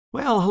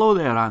Well, hello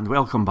there and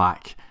welcome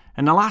back.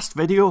 In the last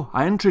video,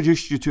 I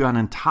introduced you to an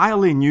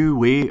entirely new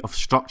way of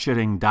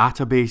structuring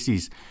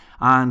databases,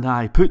 and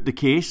I put the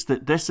case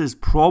that this is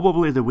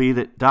probably the way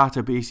that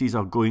databases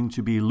are going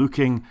to be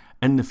looking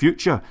in the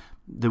future,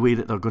 the way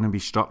that they're going to be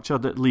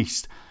structured at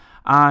least.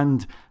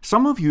 And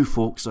some of you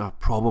folks are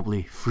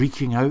probably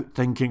freaking out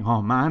thinking,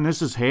 oh man,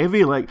 this is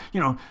heavy, like,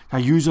 a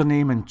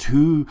username in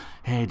two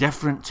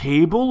different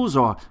tables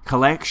or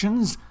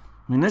collections.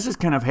 I mean, this is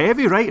kind of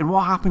heavy, right? And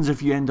what happens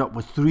if you end up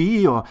with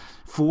 3 or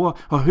 4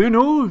 or who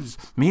knows,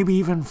 maybe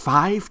even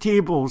 5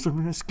 tables? I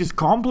mean, it's just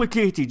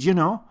complicated,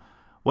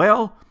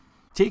 Well,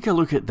 take a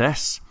look at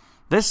this.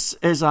 This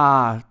is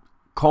a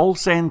call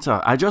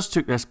center. I just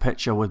took this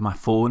picture with my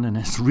phone and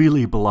it's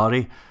really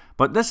blurry.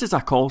 But this is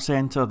a call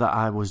center that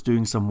I was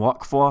doing some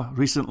work for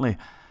recently.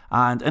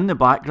 And in the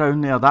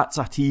background there, that's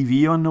a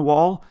TV on the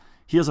wall.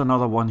 Here's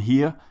another one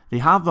here. They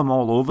have them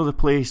all over the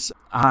place.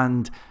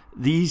 And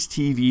these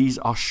TVs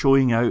are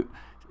showing out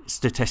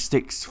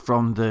statistics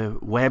from the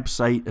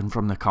website and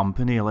from the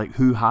company, like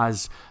who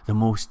has the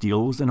most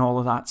deals and all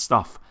of that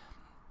stuff.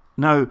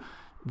 Now,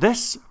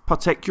 this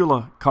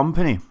particular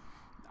company,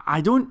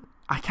 I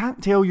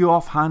can't tell you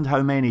offhand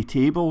how many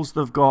tables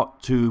they've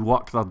got to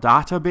work their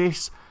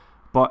database,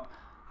 but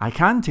I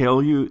can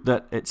tell you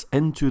that it's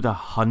into the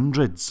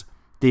hundreds.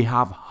 They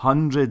have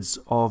hundreds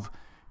of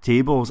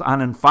tables,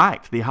 and in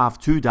fact they have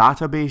 2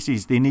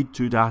 databases. They need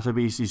 2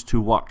 databases to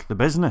work the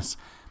business,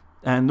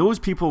 and those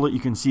people that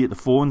you can see at the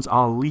phones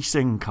are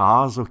leasing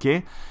cars.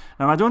 Okay,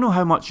 now I don't know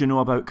how much you know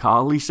about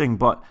car leasing,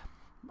 but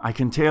I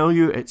can tell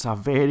you it's a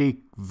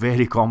very,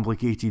 very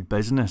complicated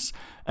business.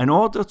 In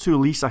order to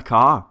lease a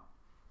car,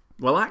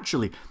 well,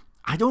 actually,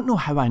 I don't know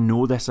how I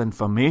know this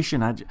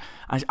information.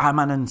 I'm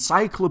an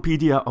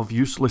encyclopedia of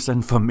useless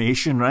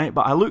information, right?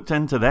 But I looked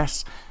into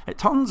this. It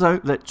turns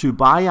out that to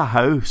buy a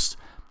house,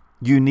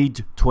 you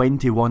need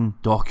 21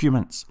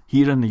 documents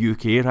here in the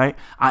UK, right?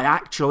 I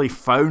actually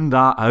found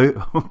that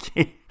out,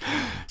 okay?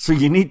 So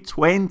you need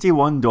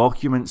 21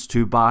 documents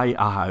to buy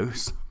a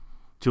house.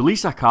 To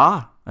lease a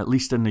car, at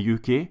least in the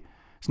UK,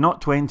 it's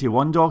not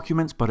 21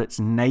 documents, but it's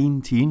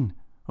 19,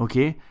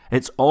 okay?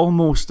 It's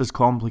almost as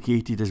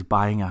complicated as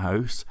buying a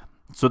house.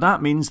 So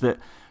that means that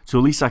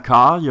to lease a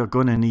car, you're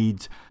going to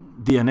need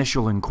the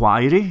initial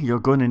inquiry, you're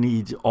going to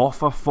need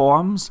offer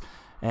forms,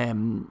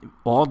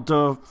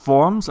 order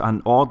forms,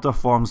 and order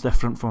forms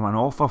different from an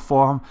offer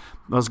form.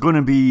 There's going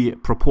to be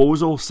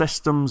proposal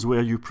systems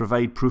where you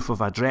provide proof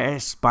of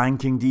address,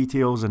 banking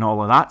details and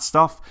all of that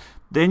stuff.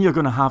 Then you're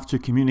going to have to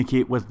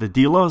communicate with the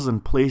dealers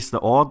and place the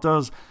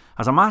orders.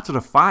 As a matter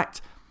of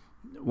fact,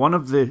 one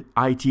of the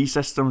IT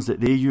systems that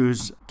they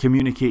use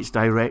communicates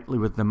directly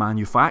with the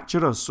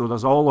manufacturers, so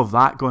there's all of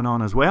that going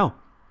on as well.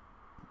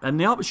 And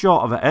the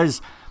upshot of it is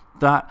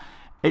that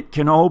it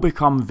can all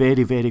become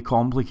very, very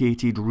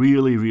complicated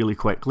really, really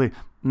quickly.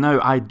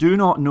 Now, I do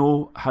not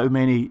know how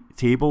many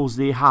tables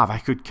they have. I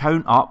could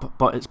count up,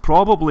 but it's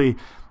probably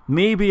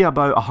maybe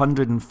about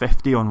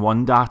 150 on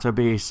one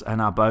database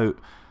and about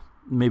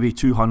maybe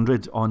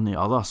 200 on the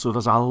other. So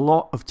there's a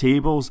lot of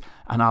tables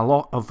and a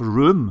lot of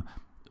room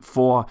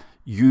for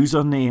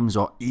usernames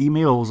or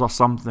emails or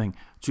something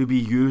to be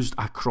used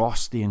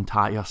across the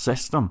entire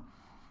system.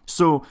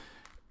 So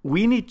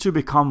we need to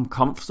become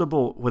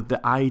comfortable with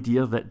the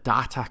idea that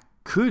data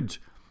could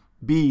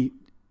be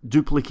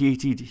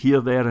duplicated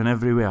here, there and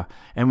everywhere,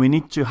 and we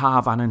need to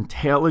have an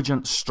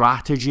intelligent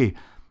strategy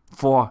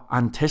for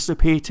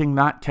anticipating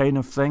that kind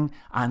of thing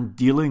and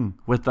dealing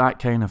with that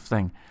kind of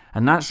thing.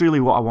 And that's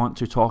really what I want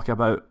to talk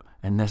about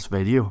in this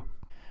video.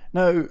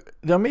 Now,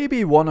 there may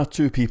be 1 or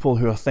 2 people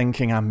who are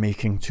thinking I'm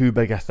making too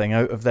big a thing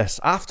out of this.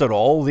 After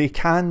all, they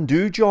can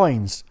do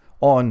joins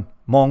on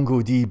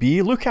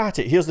MongoDB. Look at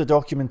it. Here's the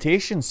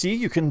documentation. See,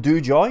 you can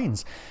do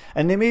joins.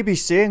 And they may be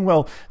saying,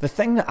 well, the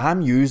thing that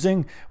I'm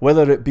using,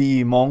 whether it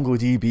be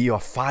MongoDB or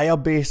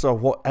Firebase or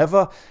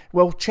whatever,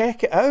 well,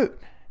 check it out.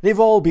 They've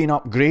all been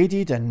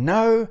upgraded and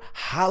now,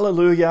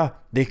 hallelujah,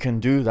 they can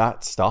do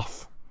that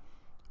stuff.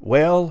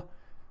 Well,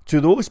 to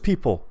those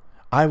people,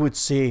 I would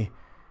say,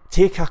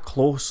 take a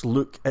close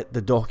look at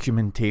the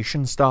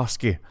documentation,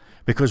 Starsky,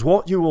 because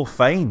what you will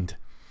find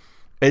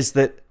is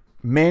that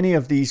many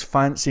of these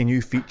fancy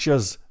new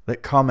features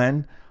that come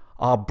in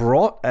are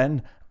brought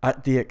in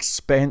at the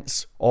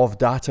expense of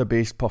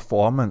database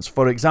performance.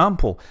 For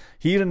example,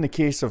 here in the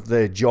case of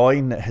the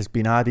join that has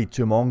been added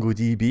to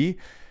MongoDB,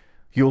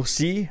 you'll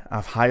see,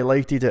 I've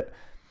highlighted it,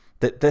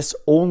 that this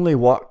only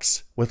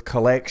works with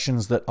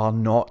collections that are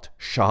not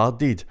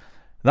sharded.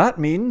 That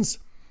means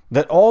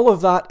that all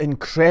of that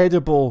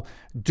incredible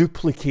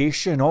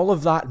duplication, all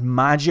of that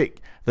magic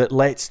that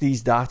lets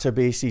these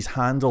databases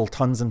handle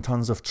tons and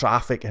tons of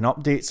traffic and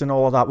updates and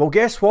all of that, well,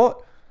 guess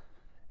what?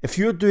 If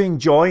you're doing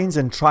joins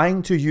and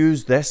trying to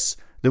use this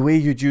the way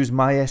you'd use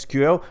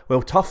MySQL,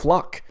 well, tough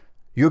luck.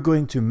 You're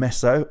going to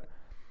miss out.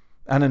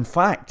 And in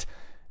fact,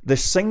 the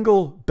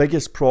single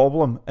biggest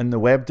problem in the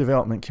web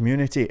development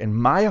community, in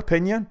my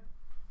opinion,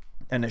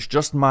 and it's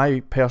just my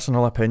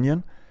personal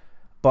opinion,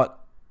 but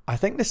I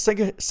think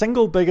the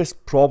single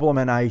biggest problem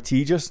in IT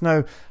just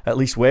now, at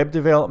least web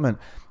development,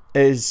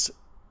 is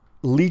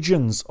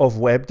legions of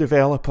web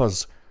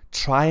developers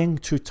trying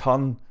to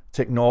turn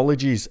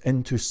technologies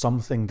into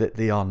something that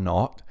they are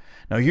not.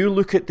 Now you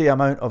look at the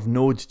amount of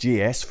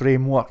NodeJS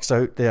frameworks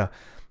out there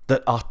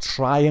that are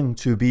trying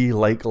to be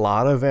like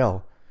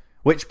Laravel,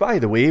 which by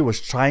the way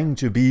was trying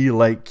to be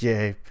like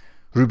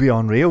Ruby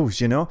on Rails,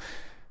 you know.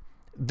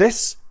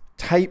 This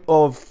type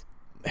of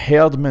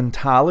herd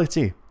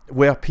mentality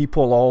where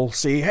people all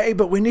say, hey,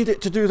 but we need it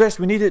to do this,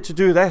 we need it to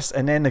do this,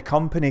 and then the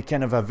company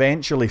kind of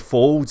eventually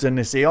folds and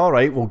they say, all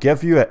right, we'll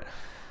give you it.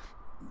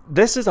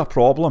 This is a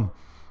problem,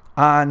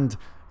 and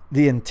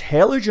the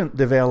intelligent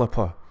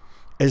developer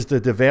is the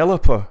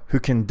developer who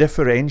can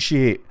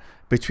differentiate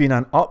between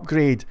an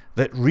upgrade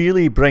that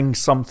really brings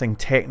something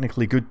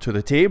technically good to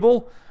the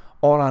table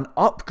or an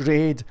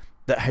upgrade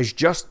that has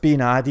just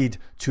been added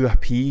to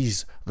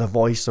appease the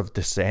voice of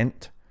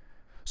dissent.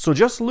 So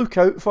just look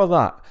out for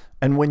that.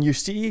 And when you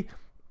see,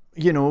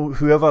 you know,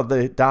 whoever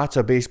the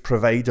database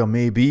provider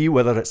may be,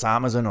 whether it's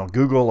Amazon or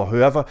Google or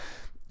whoever,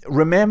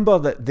 remember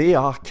that they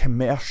are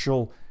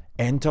commercial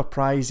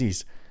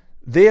enterprises.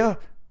 Their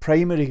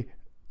primary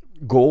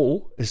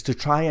goal is to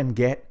try and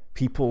get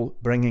people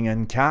bringing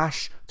in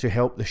cash to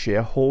help the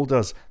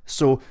shareholders.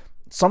 So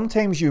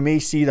sometimes you may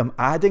see them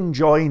adding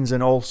joins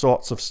and all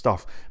sorts of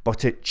stuff,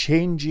 but it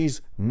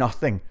changes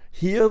nothing.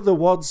 Hear the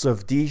words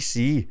of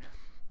DC.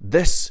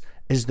 This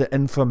is the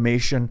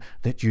information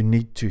that you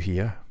need to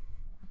hear.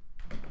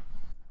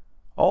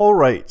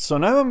 Alright, so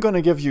now I'm going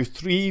to give you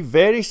 3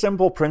 very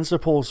simple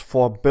principles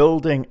for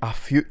building a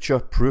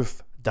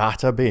future-proof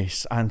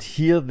database, and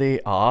here they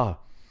are.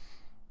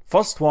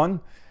 First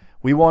one,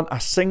 we want a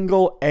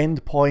single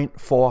endpoint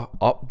for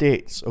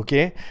updates,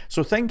 okay?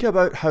 So think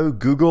about how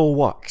Google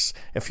works.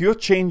 If you're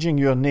changing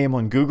your name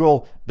on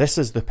Google, this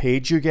is the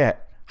page you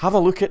get. Have a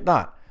look at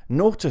that.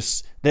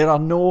 Notice there are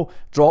no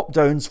drop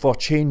downs for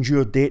change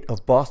your date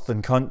of birth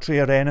and country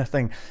or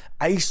anything.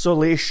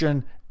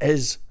 Isolation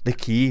is the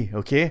key,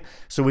 okay?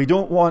 So we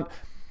don't want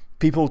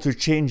people to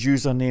change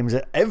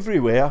usernames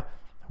everywhere.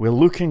 We're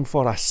looking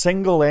for a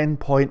single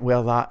endpoint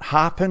where that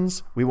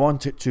happens. We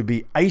want it to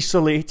be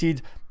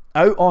isolated,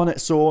 out on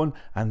its own,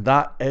 and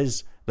that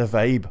is the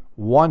vibe.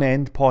 One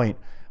endpoint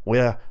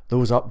where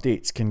those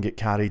updates can get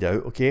carried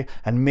out, okay?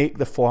 And make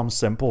the form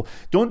simple.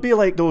 Don't be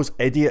like those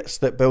idiots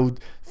that build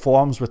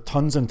forms with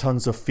tons and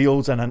tons of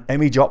fields and an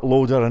image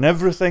uploader and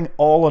everything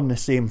all on the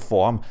same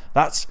form.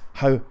 That's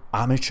how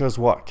amateurs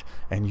work,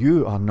 and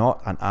you are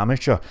not an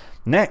amateur.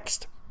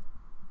 Next,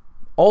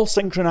 all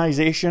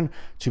synchronization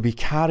to be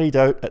carried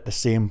out at the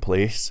same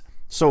place.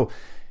 So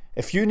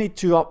if you need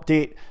to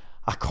update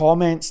a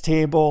comments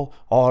table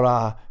or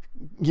a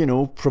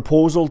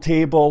proposal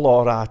table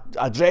or a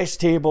address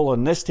table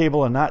and this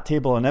table and that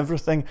table and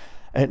everything,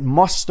 it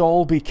must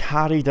all be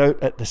carried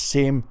out at the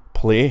same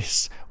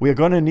place. We're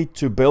going to need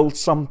to build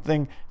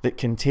something that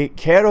can take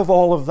care of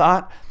all of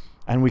that,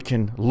 and we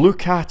can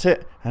look at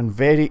it and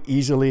very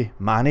easily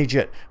manage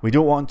it. We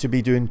don't want to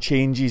be doing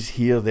changes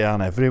here, there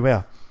and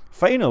everywhere.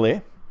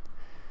 Finally,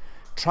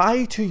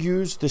 try to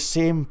use the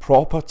same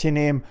property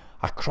name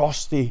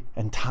across the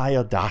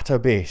entire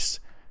database.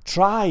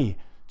 Try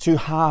to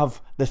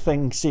have the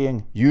thing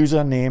saying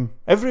username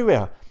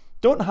everywhere.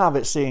 Don't have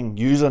it saying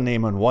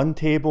username on one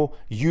table,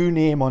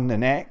 uname on the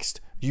next,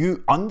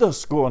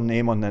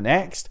 you_name on the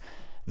next.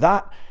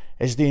 That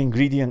is the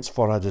ingredients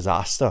for a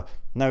disaster.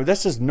 Now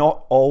this is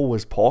not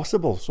always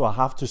possible, so I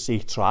have to say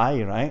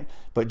try, right?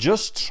 But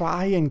just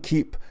try and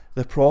keep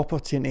the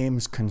property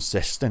names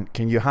consistent.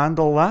 Can you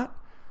handle that?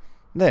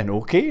 Then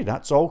okay,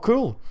 that's all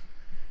cool.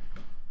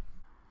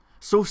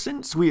 So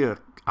since we're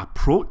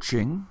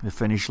approaching the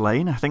finish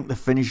line, I think the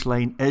finish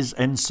line is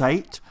in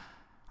sight,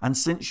 and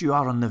since you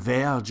are on the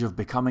verge of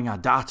becoming a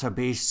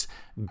database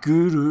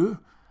guru,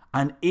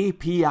 an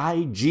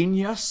API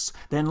genius,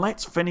 then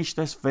let's finish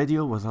this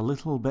video with a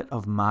little bit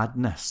of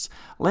madness.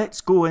 Let's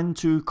go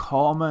into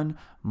common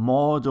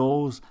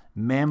models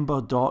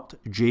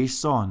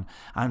member.json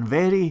and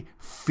very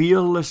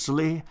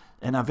fearlessly,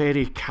 in a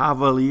very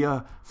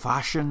cavalier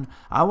fashion,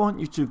 I want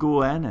you to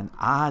go in and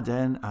add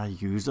in a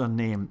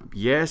username.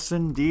 Yes,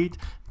 indeed,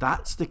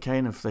 that's the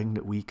kind of thing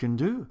that we can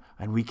do,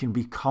 and we can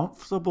be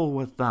comfortable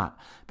with that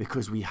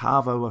because we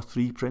have our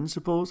 3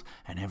 principles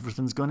and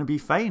everything's going to be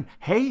fine.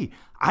 Hey,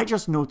 I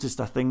just noticed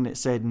a thing that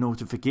said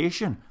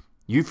notification.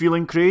 You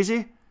feeling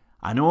crazy?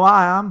 I know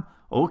I am.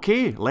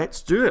 Okay,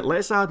 let's do it.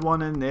 Let's add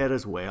one in there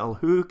as well.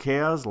 Who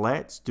cares?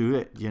 Let's do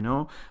it, you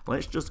know.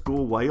 Let's just go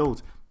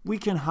wild. We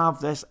can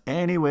have this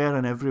anywhere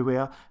and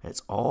everywhere.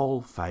 It's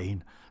all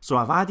fine. So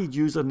I've added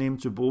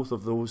username to both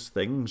of those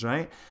things,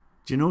 right?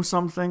 Do you know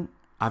something?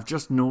 I've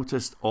just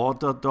noticed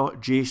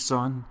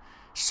order.json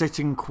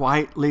sitting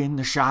quietly in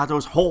the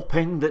shadows,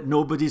 hoping that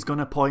nobody's going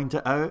to point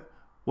it out.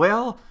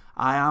 Well,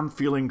 I am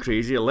feeling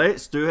crazy.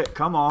 Let's do it.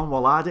 Come on,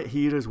 we'll add it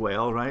here as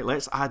well, right?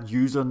 Let's add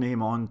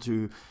username on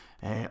to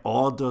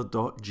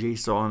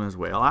order.json as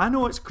well. I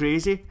know it's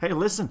crazy. Hey,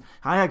 listen,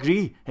 I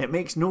agree. It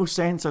makes no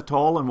sense at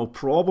all and we'll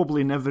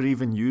probably never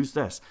even use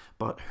this.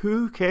 But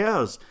who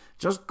cares?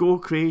 Just go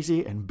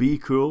crazy and be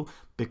cool,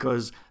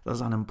 because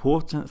there's an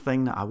important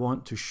thing that I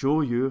want to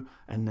show you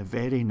in the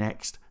very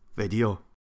next video.